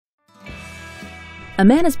A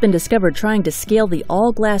man has been discovered trying to scale the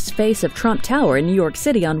all-glass face of Trump Tower in New York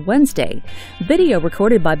City on Wednesday. Video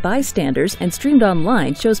recorded by bystanders and streamed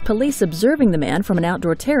online shows police observing the man from an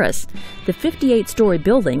outdoor terrace. The 58-story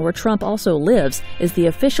building where Trump also lives is the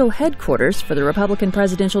official headquarters for the Republican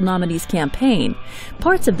presidential nominee's campaign.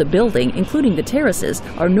 Parts of the building, including the terraces,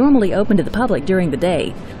 are normally open to the public during the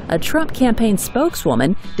day. A Trump campaign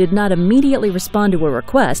spokeswoman did not immediately respond to a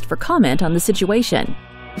request for comment on the situation.